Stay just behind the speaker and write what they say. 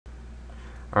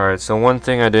Alright, so one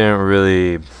thing I didn't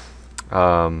really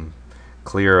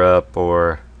clear up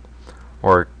or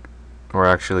or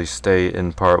actually state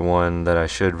in part one that I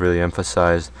should really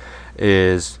emphasize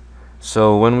is,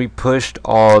 so when we pushed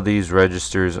all these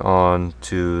registers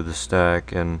onto the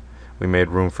stack and we made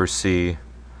room for C,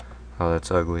 oh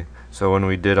that's ugly. So when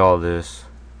we did all this,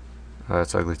 oh,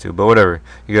 that's ugly too, but whatever,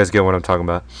 you guys get what I'm talking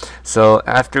about. So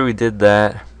after we did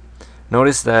that,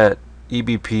 notice that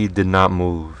EBP did not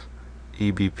move.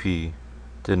 EBP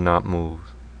did not move.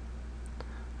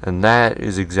 And that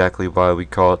is exactly why we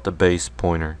call it the base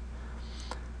pointer.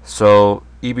 So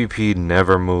EBP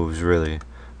never moves really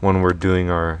when we're doing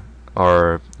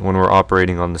when we're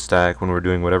operating on the stack, when we're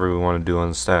doing whatever we want to do on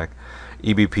the stack.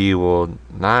 EBP will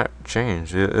not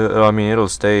change. I mean, it'll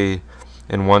stay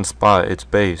in one spot. It's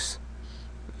base.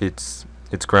 It's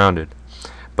grounded.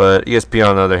 But ESP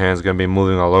on the other hand is going to be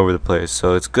moving all over the place.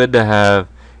 So it's good to have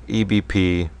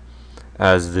EBP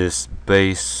as this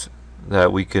base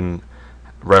that we can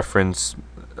reference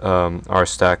our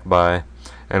stack by,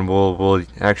 and we'll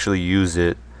actually use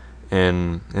it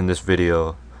in this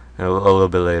video a little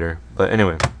bit later. But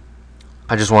anyway,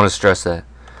 I just want to stress that.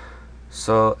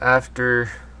 So after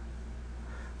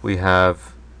we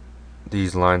have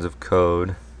these lines of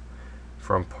code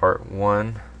from part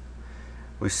 1,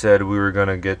 we said we were going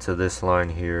to get to this line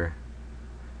here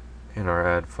in our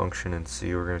add function in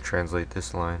C. We're going to translate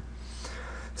this line.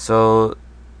 So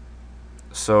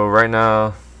right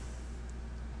now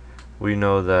we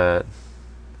know that,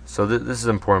 so this is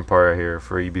an important part right here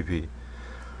for EBP.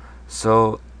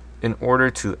 So in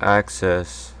order to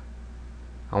access,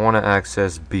 I want to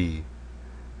access B,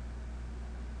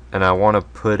 and I want to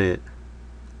put it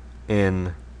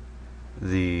in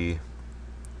the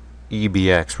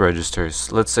EBX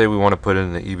registers. Let's say we want to put it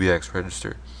in the EBX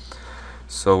register.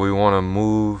 So we want to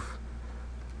move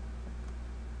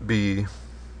B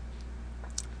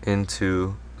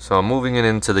into, so I'm moving it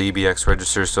into the EBX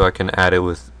register so I can add it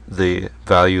with the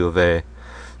value of A.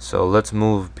 So let's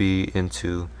move B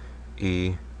into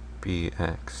EBX.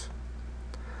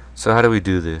 So how do we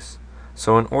do this?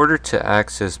 So in order to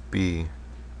access B,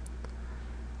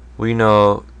 we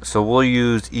know, so we'll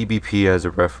use EBP as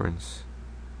a reference.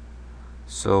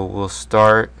 So we'll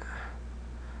start,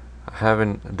 I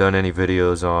haven't done any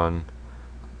videos on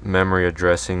memory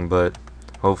addressing, but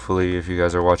hopefully if you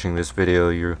guys are watching this video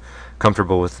you're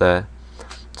comfortable with that.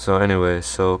 So anyway,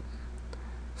 so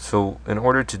in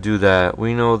order to do that,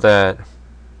 we know that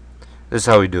this is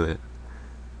how we do it.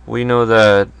 We know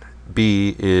that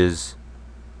B is,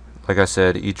 like I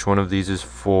said, each one of these is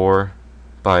 4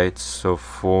 bytes, so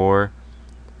 4,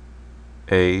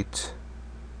 8,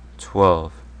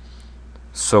 12.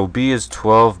 So B is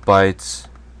 12 bytes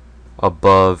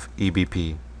above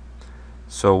EBP.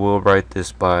 So we'll write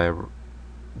this by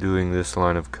doing this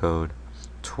line of code: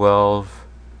 12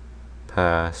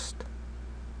 past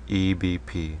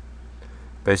EBP.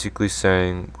 Basically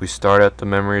saying we start at the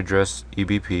memory address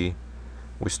EBP,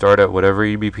 we start at whatever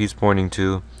EBP is pointing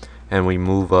to, and we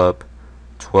move up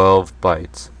 12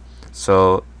 bytes.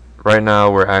 So right now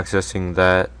we're accessing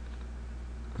that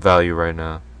value right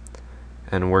now,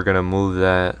 and we're gonna move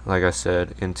that, like I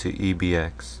said, into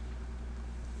EBX.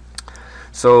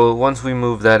 So once we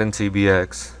move that into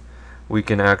EBX, we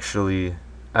can actually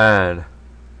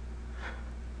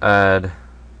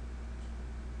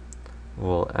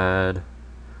we'll add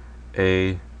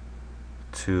A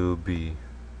to B.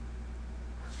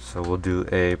 So we'll do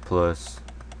A plus,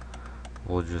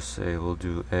 we'll just say we'll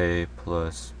do A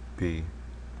plus B.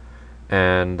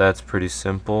 And that's pretty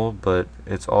simple, but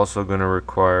it's also going to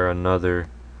require another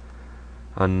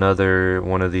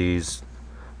one of these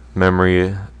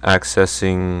memory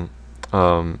accessing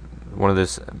one of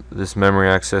this memory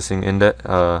accessing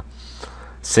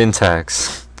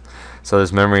syntax. So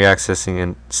this memory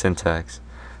accessing syntax.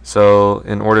 So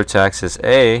in order to access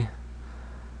A,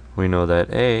 we know that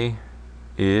A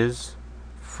is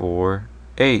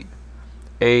 8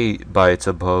 bytes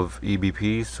above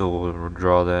EBP, so we'll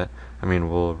draw that,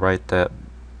 we'll write that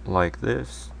like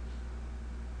this.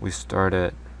 We start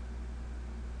at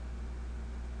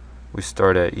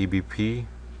EBP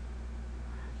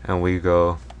and we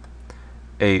go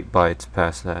 8 bytes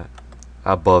past that,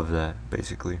 above that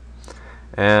basically.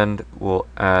 And we'll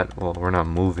add, well, we're not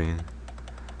moving,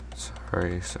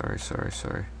 sorry.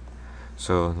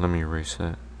 So let me erase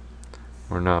that.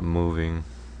 We're not moving,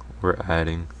 we're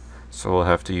adding. So we'll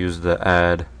have to use the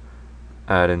add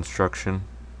instruction.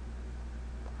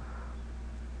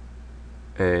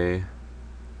 A,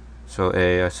 so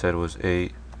A I said was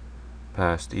 8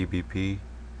 past EBP.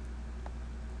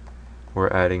 We're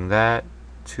adding that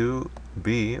to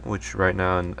b, which right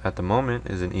now at the moment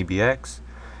is an EBX,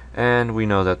 and we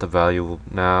know that the value will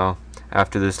now,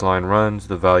 after this line runs,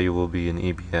 the value will be an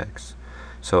EBX.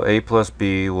 So a plus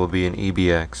b will be an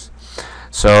EBX.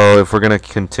 So if we're going to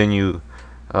continue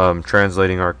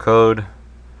translating our code,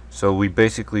 so we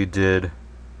basically did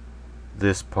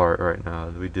this part right now.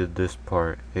 We did this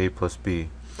part, a plus b.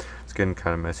 It's getting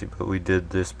kind of messy, but we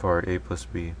did this part, a plus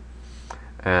b.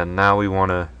 And now we want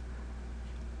to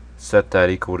set that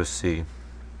equal to c.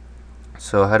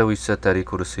 So how do we set that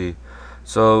equal to c?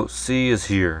 So c is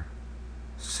here.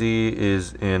 C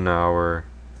is in our,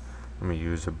 let me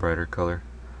use a brighter color.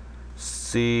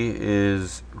 C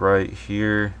is right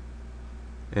here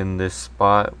in this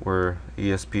spot where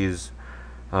ESP is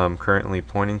currently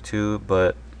pointing to,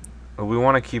 but we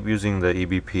want to keep using the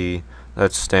EBP.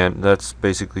 That's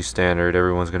basically standard.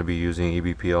 Everyone's going to be using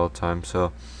EBP all the time.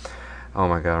 So, oh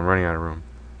my god, I'm running out of room.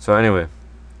 So anyway,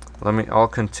 I'll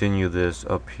continue this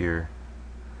up here,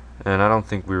 and I don't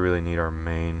think we really need our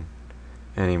main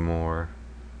anymore.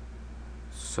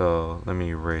 So let me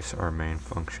erase our main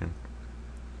function.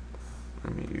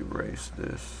 Let me erase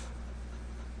this.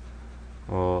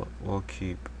 Well, we'll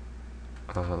keep.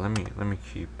 Let me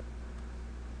keep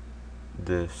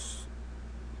this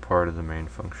part of the main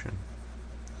function.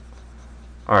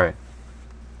 Alright,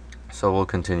 so we'll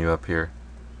continue up here.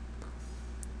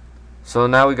 So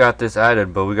now we got this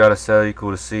added, but we got to set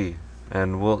equal to c,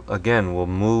 and we'll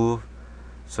move.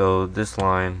 So this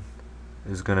line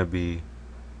is going to be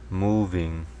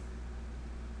moving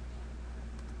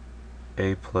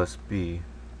a plus b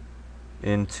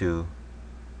into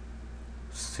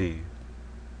c.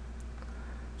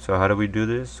 So how do we do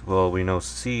this? Well, we know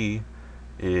c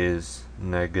is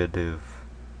negative.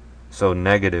 So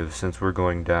negative, since we're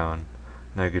going down.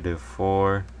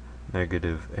 -4,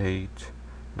 -8,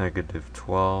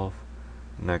 -12,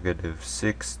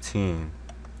 -16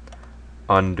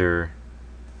 under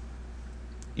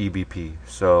EBP.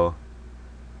 So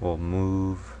we'll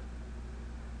move.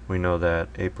 We know that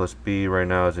a plus b right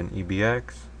now is an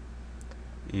EBX.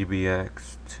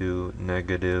 EBX to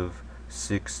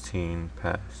 -16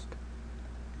 past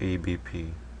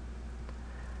EBP.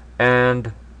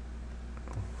 And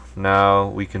now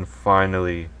we can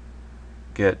finally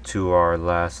get to our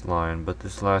last line, but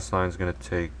this last line is going to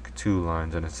take 2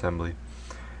 lines in assembly,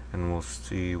 and we'll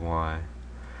see why.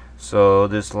 So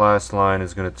this last line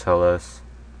is going to tell us,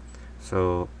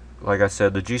 so like I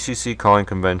said, the GCC calling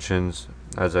conventions,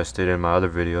 as I stated in my other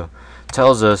video,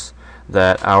 tells us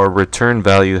that our return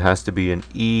value has to be an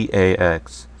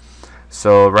EAX.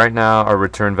 So right now our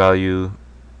return value,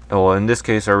 well, in this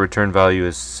case our return value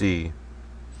is C,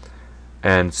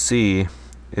 and C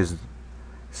is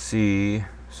C,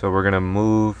 so we're gonna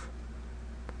move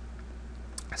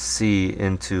C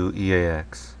into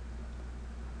EAX.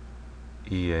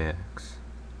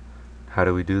 How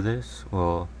do we do this?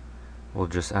 Well, we'll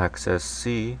just access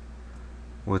C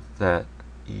with that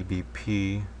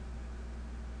EBP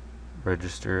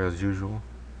register as usual.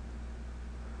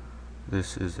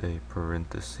 This is a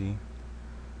parenthesis,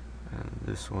 and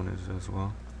this one is as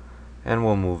well, and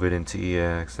we'll move it into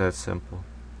EAX. That's simple.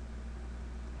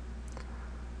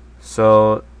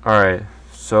 So alright,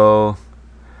 so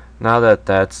now that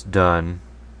that's done,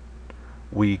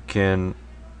 we can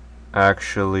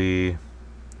actually,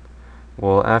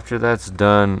 well, after that's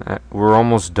done, we're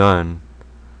almost done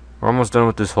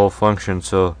with this whole function.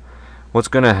 So what's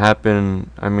gonna happen,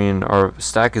 I mean, our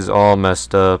stack is all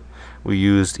messed up. We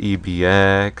used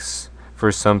EBX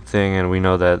for something, and we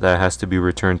know that that has to be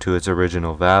returned to its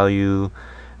original value,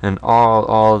 and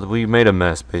we made a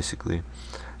mess basically.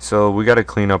 So we got to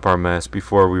clean up our mess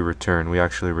before we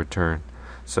actually return.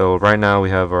 So right now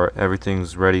we have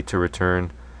everything's ready to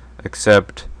return,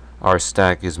 except our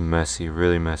stack is messy,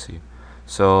 really messy.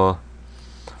 So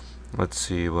let's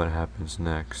see what happens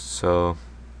next. So,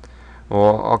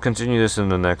 well, I'll continue this in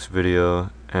the next video,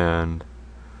 and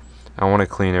I want to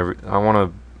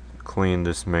clean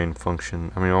this main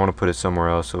function. I mean, I want to put it somewhere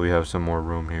else so we have some more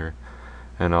room here,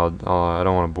 and I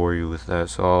don't want to bore you with that,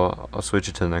 so I'll switch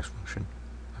it to the next function.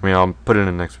 I mean, I'll put it in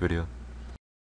the next video.